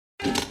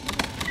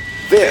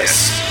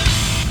This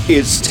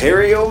is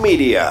Terrio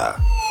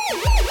Media.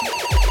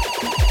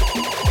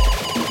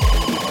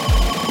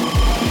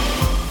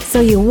 So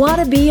you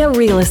want to be a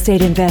real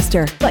estate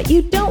investor, but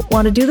you don't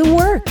want to do the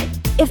work.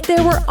 If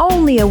there were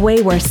only a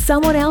way where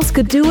someone else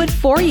could do it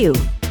for you.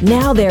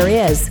 Now there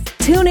is.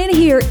 Tune in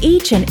here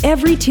each and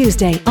every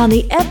Tuesday on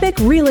the Epic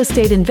Real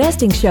Estate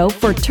Investing Show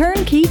for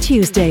Turnkey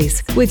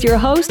Tuesdays with your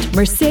host,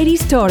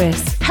 Mercedes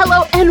Torres.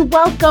 Hello and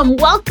welcome.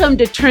 Welcome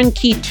to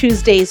Turnkey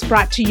Tuesdays,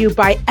 brought to you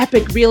by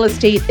Epic Real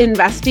Estate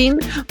Investing.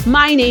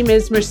 My name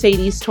is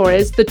Mercedes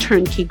Torres, the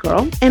Turnkey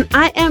Girl, and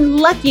I am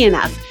lucky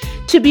enough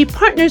to be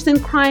partners in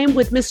crime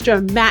with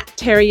Mr. Matt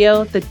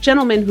Theriault, the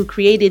gentleman who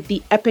created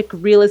the Epic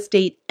Real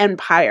Estate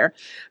Empire.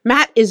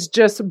 Matt is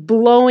just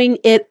blowing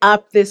it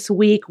up this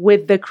week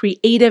with the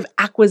Creative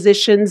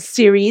Acquisitions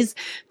series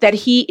that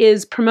he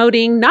is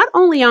promoting not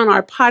only on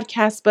our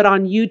podcast, but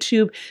on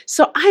YouTube.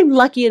 So I'm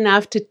lucky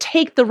enough to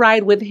take the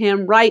ride with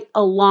him right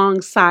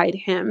alongside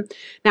him.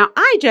 Now,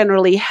 I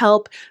generally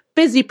help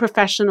busy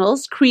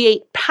professionals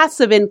create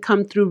passive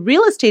income through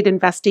real estate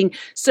investing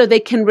so they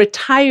can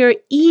retire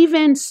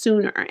even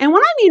sooner. And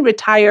when I mean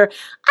retire,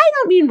 I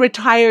don't mean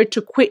retire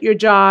to quit your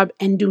job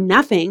and do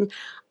nothing.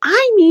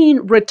 I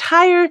mean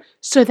retire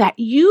so that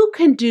you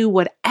can do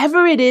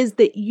whatever it is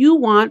that you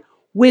want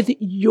with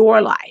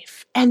your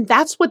life. And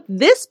that's what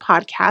this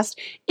podcast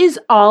is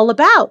all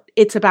about.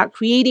 It's about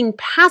creating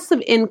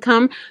passive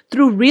income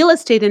through real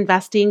estate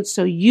investing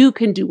so you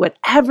can do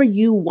whatever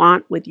you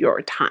want with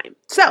your time.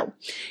 So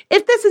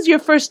if this is your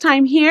first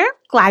time here,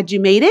 glad you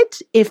made it.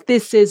 If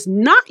this is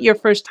not your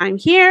first time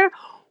here,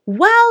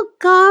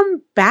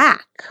 welcome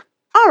back.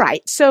 All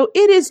right, so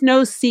it is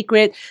no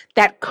secret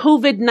that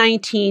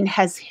COVID-19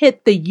 has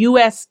hit the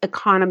U.S.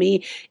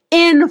 economy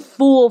in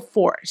full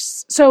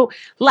force. So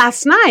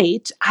last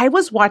night, I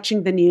was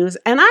watching the news,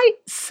 and I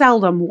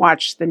seldom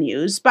watch the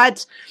news,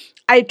 but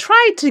I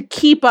tried to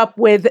keep up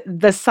with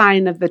the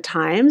sign of the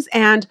times,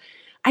 and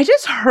I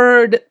just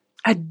heard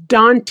a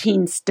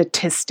daunting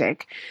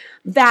statistic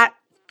that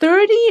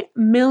 30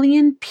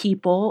 million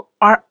people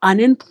are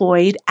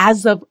unemployed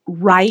as of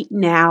right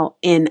now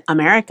in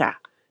America.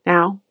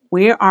 Now,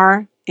 we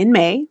are in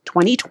May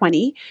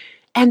 2020,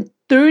 and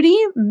 30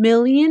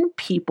 million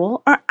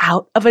people are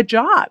out of a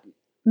job.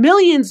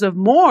 Millions of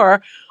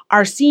more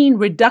are seeing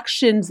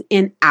reductions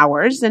in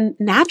hours, and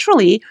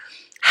naturally,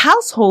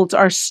 households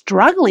are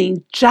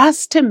struggling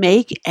just to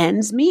make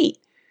ends meet.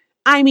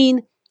 I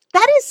mean,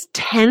 that is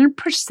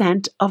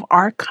 10% of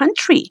our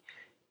country.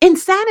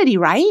 Insanity,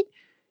 right?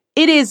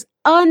 It is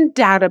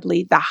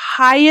undoubtedly the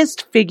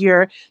highest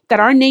figure that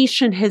our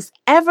nation has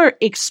ever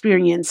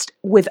experienced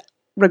with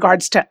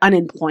regards to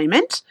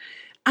unemployment.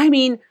 I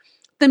mean,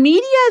 the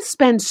media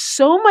spends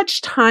so much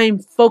time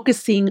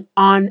focusing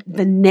on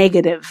the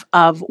negative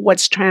of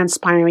what's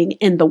transpiring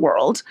in the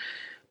world,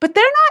 but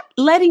they're not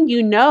letting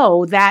you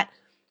know that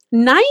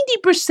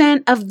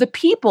 90% of the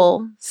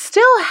people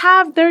still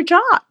have their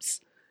jobs.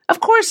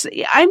 Of course,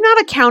 I'm not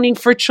accounting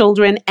for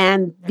children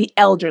and the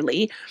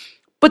elderly,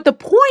 but the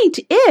point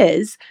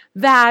is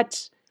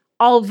that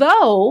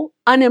although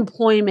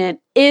unemployment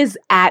is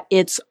at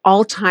its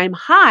all-time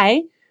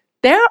high,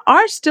 there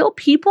are still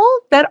people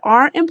that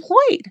are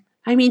employed.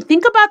 I mean,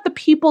 think about the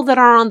people that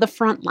are on the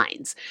front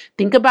lines.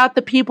 Think about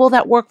the people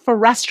that work for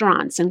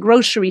restaurants and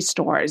grocery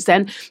stores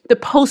and the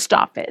post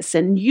office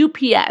and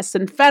UPS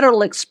and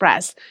Federal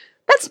Express.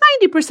 That's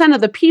 90% of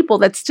the people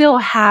that still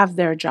have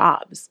their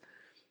jobs.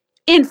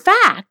 In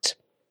fact,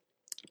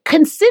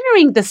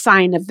 considering the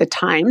sign of the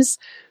times,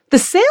 the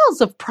sales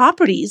of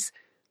properties,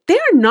 they're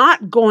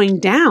not going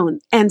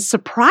down. And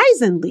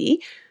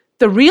surprisingly,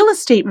 the real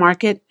estate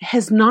market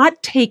has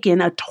not taken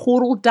a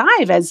total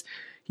dive as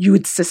you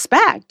would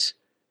suspect.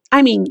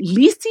 I mean,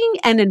 leasing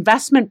and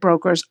investment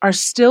brokers are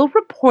still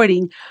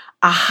reporting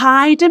a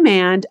high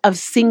demand of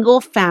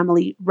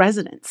single-family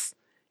residents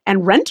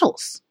and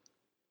rentals.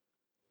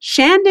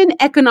 Shandon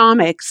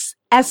Economics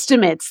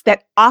estimates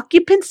that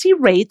occupancy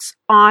rates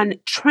on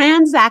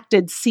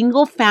transacted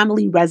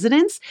single-family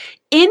residents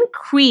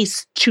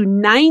increased to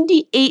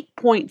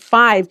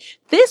 98.5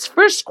 this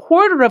first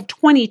quarter of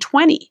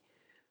 2020.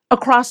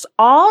 Across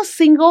all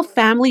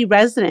single-family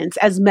residents,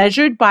 as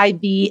measured by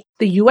the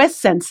U.S.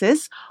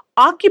 Census,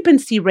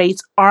 occupancy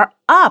rates are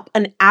up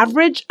an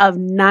average of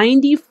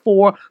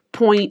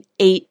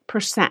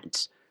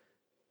 94.8%.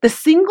 The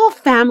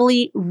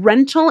single-family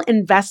rental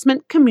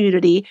investment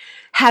community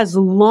has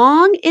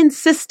long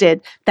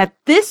insisted that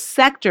this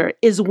sector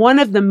is one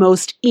of the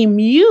most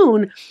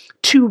immune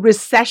to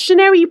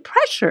recessionary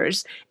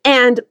pressures,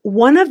 and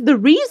one of the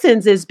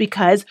reasons is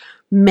because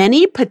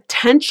many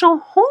potential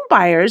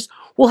homebuyers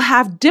will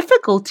have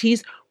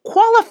difficulties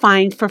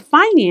qualifying for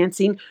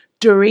financing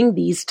during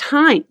these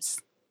times.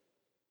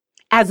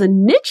 As a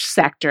niche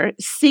sector,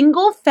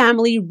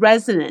 single-family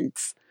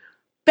residents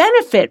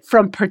benefit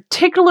from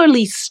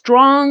particularly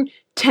strong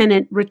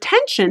tenant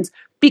retentions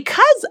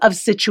because of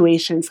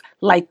situations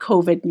like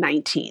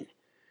COVID-19.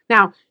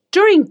 Now,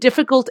 during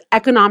difficult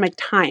economic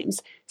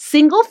times,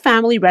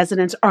 single-family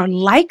residents are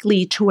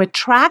likely to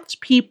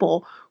attract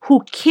people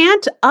who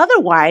can't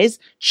otherwise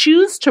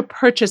choose to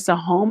purchase a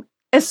home,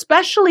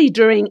 especially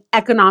during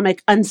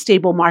economic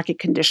unstable market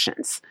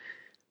conditions.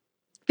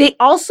 They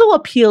also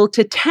appeal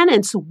to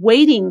tenants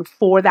waiting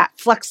for that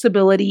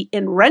flexibility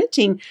in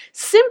renting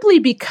simply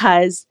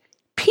because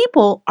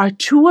people are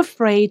too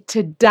afraid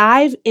to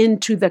dive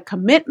into the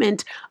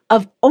commitment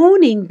of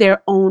owning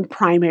their own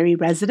primary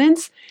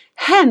residence.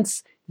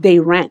 Hence, they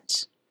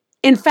rent.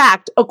 In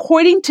fact,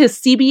 according to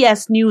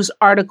CBS News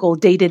article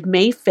dated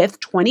May 5th,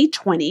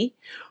 2020,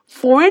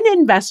 foreign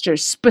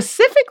investors,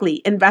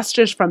 specifically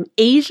investors from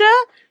Asia,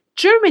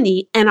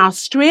 Germany, and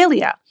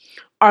Australia,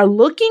 are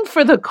looking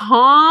for the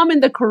calm in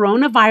the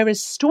coronavirus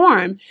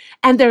storm,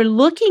 and they're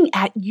looking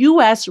at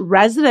U.S.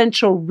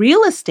 residential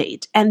real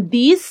estate, and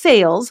these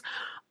sales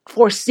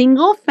for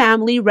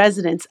single-family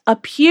residents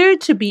appear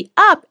to be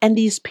up, and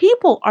these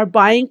people are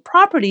buying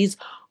properties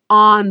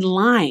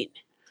online.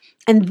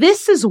 And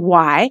this is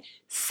why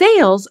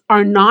sales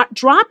are not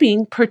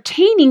dropping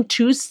pertaining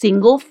to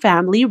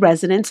single-family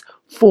residents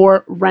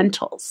for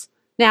rentals.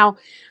 Now,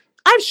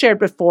 I've shared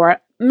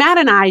before, Matt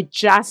and I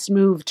just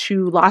moved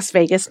to Las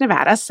Vegas,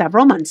 Nevada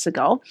several months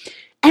ago.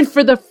 And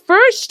for the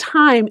first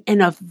time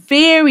in a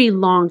very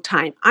long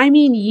time, I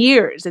mean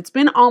years, it's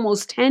been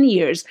almost 10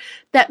 years,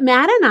 that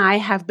Matt and I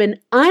have been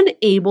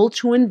unable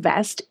to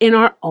invest in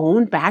our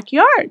own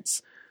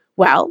backyards.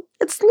 Well,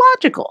 it's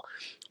logical.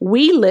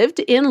 We lived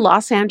in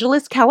Los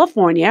Angeles,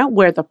 California,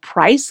 where the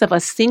price of a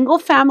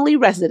single-family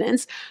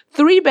residence,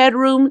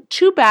 3-bedroom,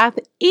 2-bath,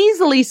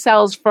 easily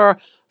sells for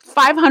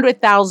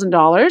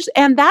 $500,000,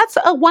 and that's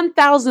a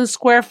 1,000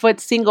 square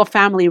foot single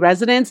family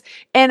residence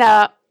in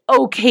a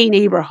okay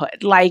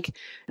neighborhood, like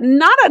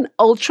not an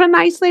ultra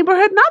nice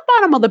neighborhood, not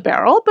bottom of the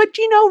barrel, but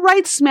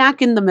right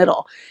smack in the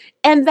middle.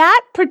 And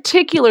that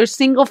particular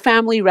single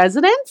family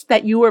residence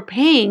that you were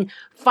paying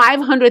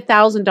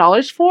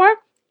 $500,000 for,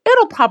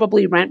 it'll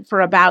probably rent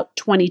for about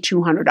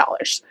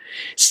 $2,200.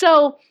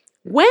 So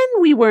when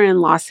we were in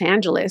Los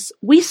Angeles,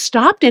 we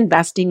stopped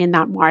investing in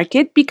that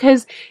market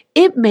because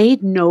it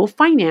made no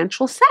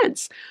financial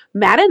sense.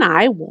 Matt and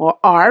I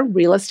are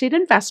real estate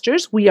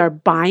investors. We are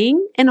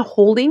buying and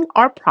holding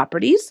our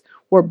properties.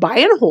 We're buy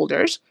and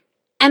holders.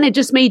 And it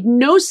just made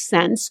no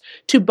sense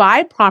to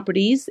buy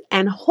properties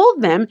and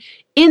hold them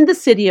in the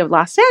city of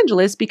Los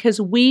Angeles because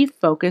we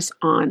focus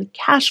on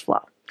cash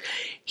flow.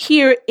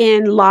 Here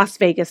in Las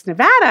Vegas,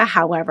 Nevada,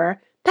 however,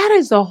 that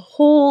is a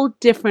whole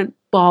different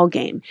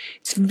ballgame.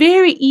 It's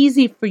very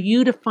easy for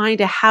you to find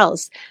a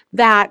house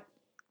that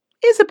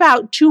is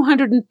about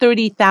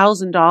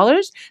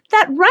 $230,000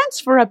 that rents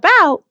for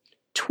about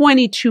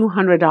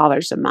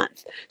 $2,200 a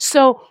month.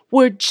 So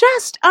we're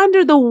just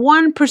under the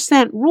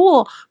 1%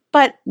 rule,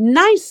 but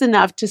nice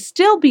enough to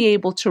still be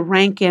able to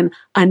rank in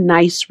a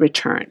nice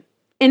return.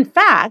 In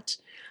fact,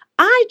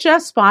 I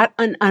just bought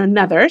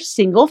another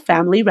single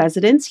family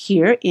residence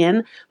here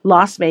in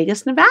Las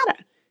Vegas, Nevada.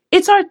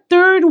 It's our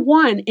third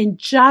one in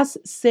just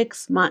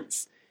 6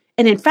 months.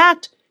 And in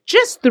fact,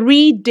 just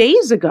 3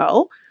 days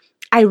ago,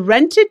 I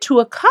rented to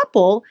a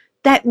couple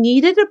that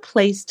needed a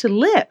place to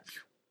live.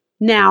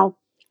 Now,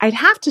 I'd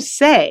have to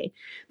say,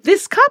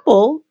 this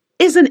couple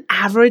is an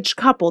average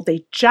couple.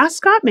 They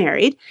just got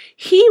married.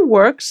 He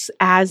works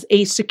as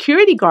a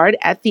security guard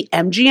at the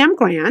MGM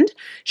Grand.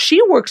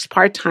 She works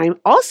part-time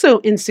also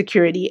in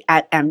security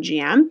at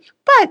MGM,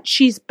 but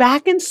she's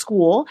back in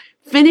school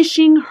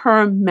finishing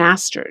her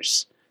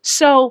master's.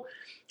 So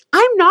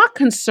I'm not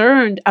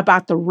concerned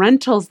about the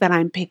rentals that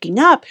I'm picking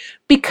up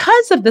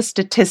because of the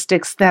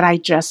statistics that I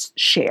just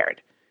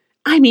shared.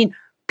 I mean,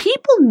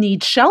 people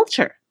need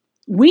shelter.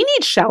 We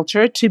need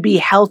shelter to be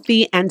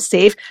healthy and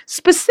safe,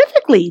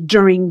 specifically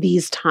during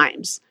these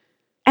times.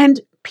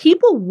 And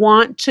people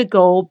want to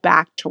go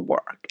back to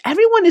work.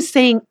 Everyone is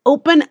saying,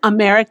 open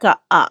America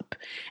up.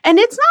 And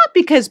it's not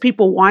because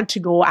people want to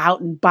go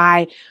out and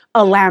buy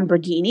a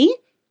Lamborghini.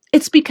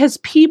 It's because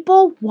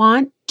people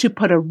want to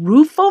put a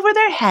roof over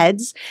their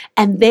heads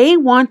and they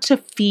want to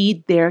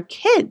feed their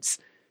kids.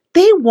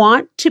 They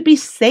want to be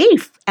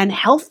safe and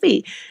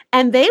healthy,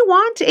 and they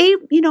want a,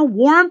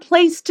 warm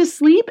place to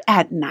sleep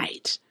at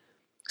night.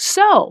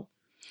 So,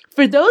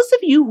 for those of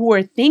you who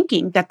are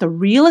thinking that the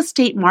real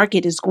estate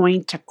market is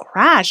going to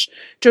crash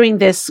during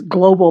this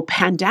global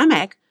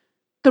pandemic,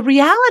 the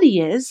reality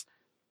is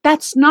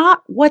that's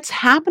not what's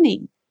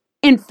happening.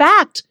 In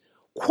fact,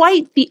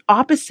 quite the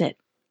opposite.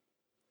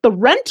 The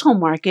rental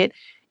market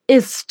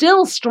is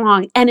still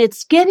strong, and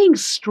it's getting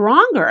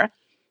stronger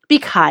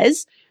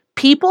because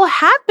people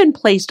have been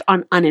placed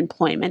on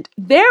unemployment.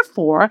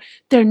 Therefore,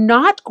 they're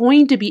not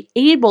going to be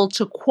able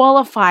to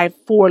qualify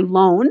for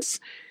loans,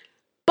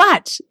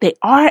 but they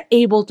are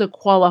able to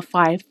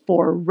qualify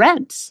for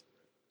rents.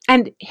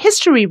 And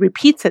history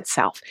repeats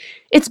itself.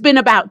 It's been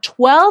about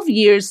 12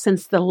 years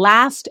since the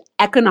last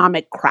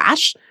economic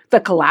crash,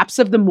 the collapse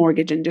of the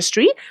mortgage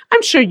industry.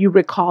 I'm sure you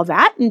recall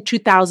that in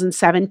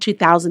 2007,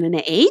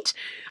 2008.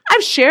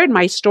 I've shared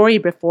my story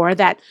before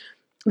that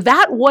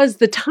was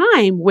the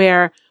time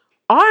where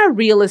our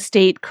real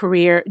estate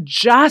career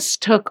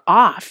just took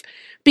off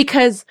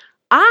because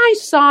I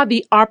saw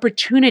the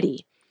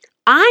opportunity.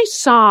 I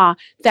saw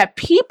that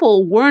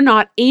people were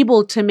not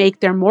able to make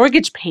their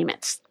mortgage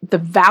payments. The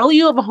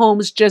value of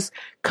homes just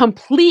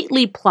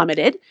completely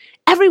plummeted.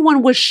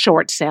 Everyone was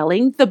short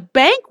selling. The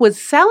bank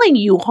was selling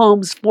you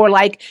homes for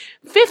like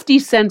 50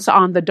 cents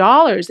on the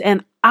dollars.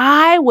 And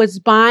I was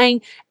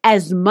buying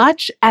as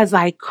much as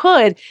I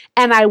could,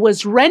 and I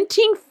was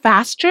renting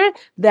faster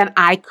than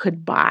I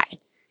could buy.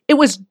 It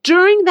was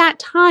during that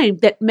time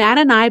that Matt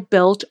and I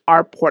built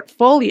our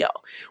portfolio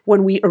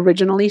when we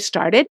originally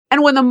started.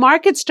 And when the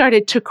market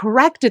started to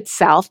correct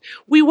itself,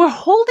 we were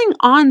holding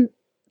on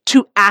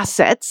to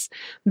assets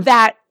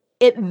that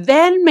it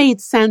then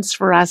made sense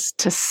for us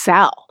to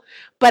sell.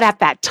 But at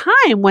that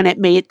time, when it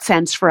made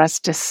sense for us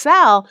to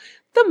sell,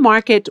 the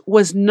market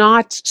was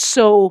not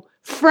so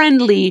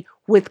friendly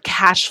with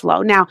cash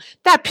flow. Now,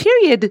 that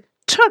period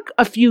took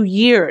a few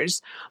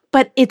years,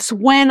 but it's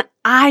when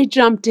I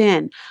jumped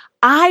in.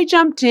 I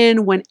jumped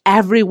in when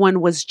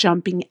everyone was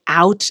jumping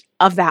out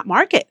of that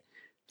market.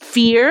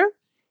 Fear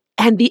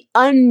and the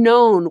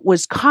unknown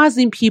was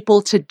causing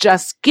people to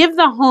just give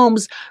the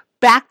homes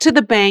back to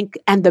the bank,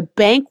 and the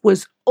bank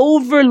was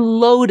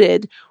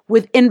overloaded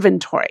with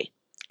inventory.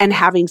 And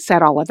having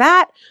said all of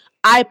that,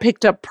 I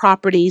picked up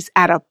properties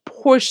at a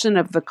portion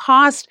of the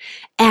cost,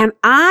 and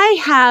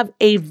I have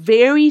a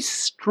very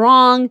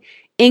strong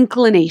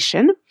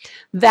inclination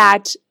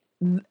that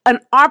an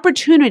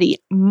opportunity,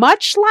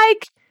 much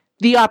like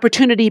the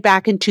opportunity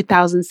back in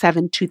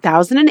 2007,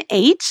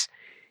 2008,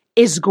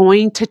 is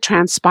going to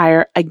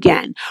transpire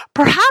again.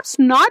 Perhaps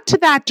not to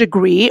that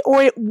degree,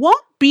 or it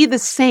won't be the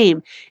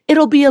same.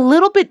 It'll be a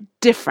little bit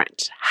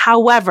different.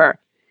 However,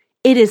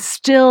 it is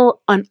still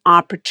an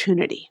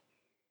opportunity.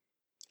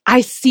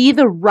 I see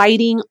the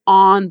writing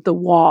on the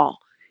wall.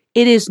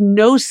 It is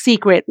no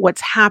secret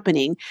what's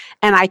happening,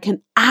 and I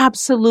can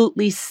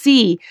absolutely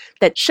see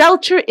that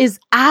shelter is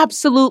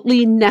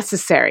absolutely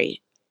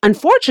necessary.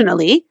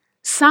 Unfortunately,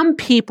 some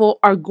people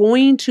are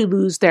going to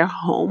lose their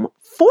home,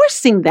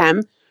 forcing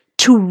them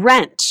to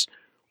rent,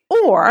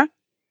 or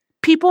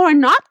people are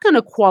not going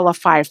to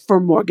qualify for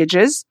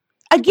mortgages,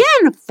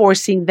 again,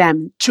 forcing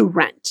them to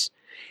rent.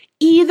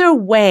 Either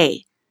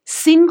way,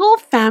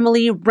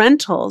 single-family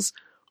rentals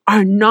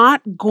are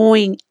not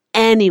going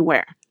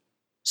anywhere.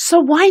 So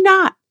why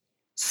not?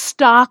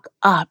 Stock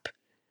up.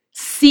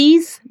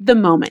 Seize the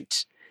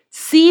moment.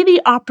 See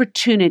the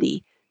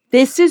opportunity.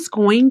 This is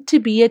going to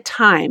be a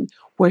time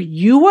where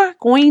you are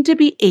going to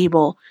be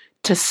able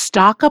to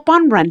stock up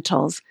on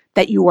rentals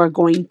that you are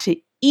going to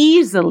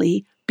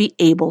easily be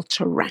able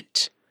to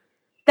rent.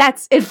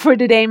 That's it for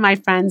today, my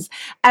friends.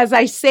 As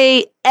I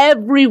say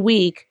every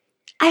week,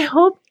 I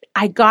hope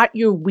I got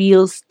your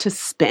wheels to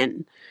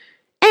spin.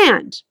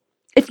 And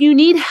if you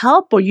need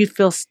help or you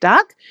feel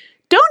stuck,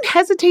 don't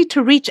hesitate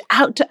to reach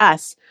out to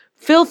us.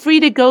 Feel free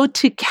to go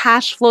to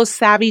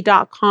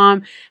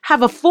cashflowsavvy.com,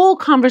 have a full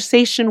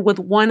conversation with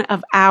one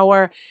of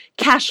our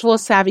Cashflow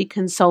Savvy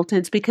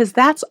consultants, because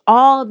that's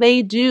all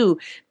they do.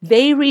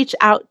 They reach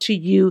out to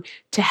you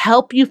to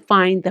help you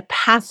find the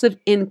passive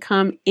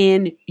income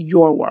in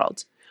your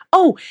world.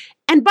 Oh,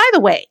 and by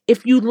the way,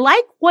 if you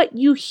like what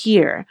you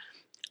hear,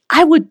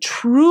 I would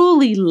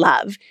truly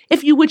love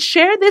if you would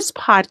share this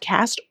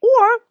podcast,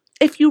 or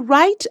if you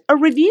write a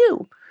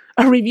review.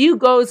 A review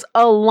goes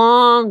a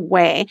long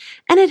way,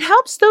 and it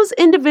helps those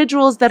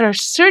individuals that are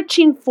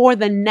searching for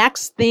the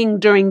next thing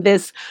during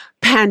this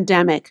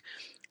pandemic.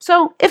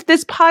 So if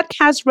this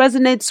podcast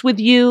resonates with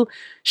you,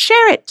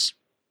 share it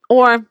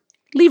or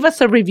leave us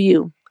a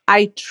review.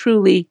 I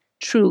truly,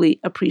 truly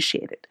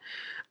appreciate it.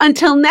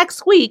 Until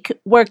next week,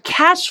 where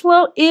cash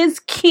flow is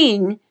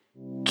king,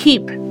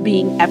 keep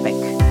being epic.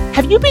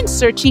 Have you been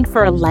searching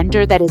for a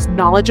lender that is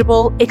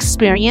knowledgeable,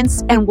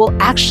 experienced, and will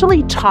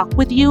actually talk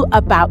with you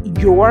about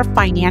your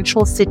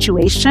financial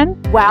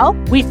situation? Well,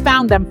 we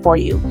found them for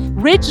you.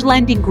 Ridge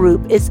Lending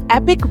Group is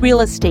Epic Real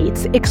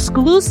Estate's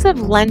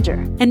exclusive lender.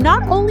 And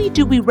not only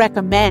do we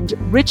recommend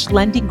Ridge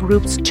Lending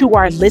Groups to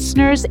our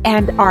listeners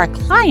and our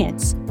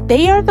clients,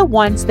 they are the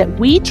ones that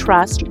we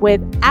trust with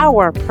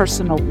our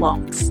personal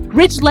loans.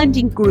 Ridge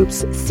Lending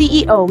Group's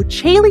CEO,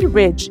 Chaley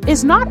Ridge,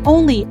 is not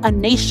only a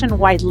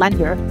nationwide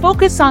lender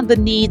focused on the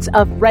needs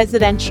of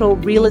residential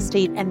real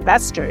estate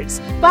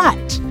investors,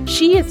 but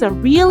she is a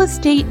real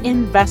estate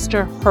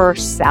investor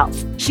herself.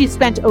 She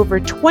spent over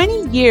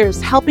 20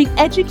 years helping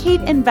educate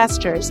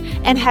investors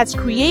and has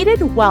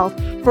created wealth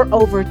for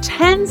over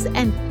tens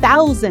and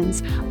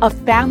thousands of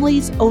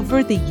families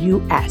over the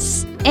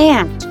U.S.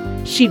 And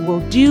she will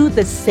do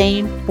the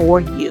same for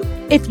you.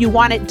 If you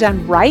want it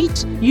done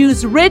right,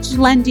 use Ridge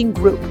Lending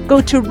Group.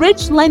 Go to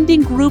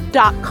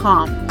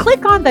ridgelendinggroup.com.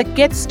 Click on the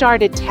Get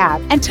Started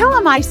tab and tell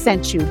them I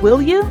sent you,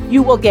 will you?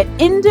 You will get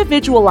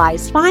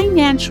individualized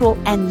financial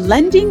and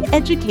lending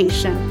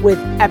education with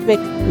epic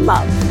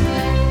love.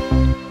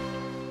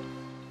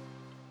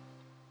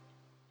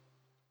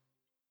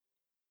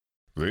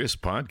 This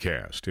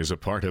podcast is a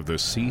part of the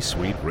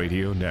C-Suite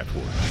Radio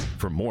Network.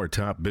 For more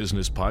top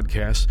business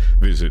podcasts,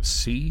 visit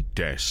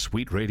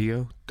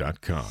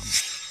c-suiteradio.com.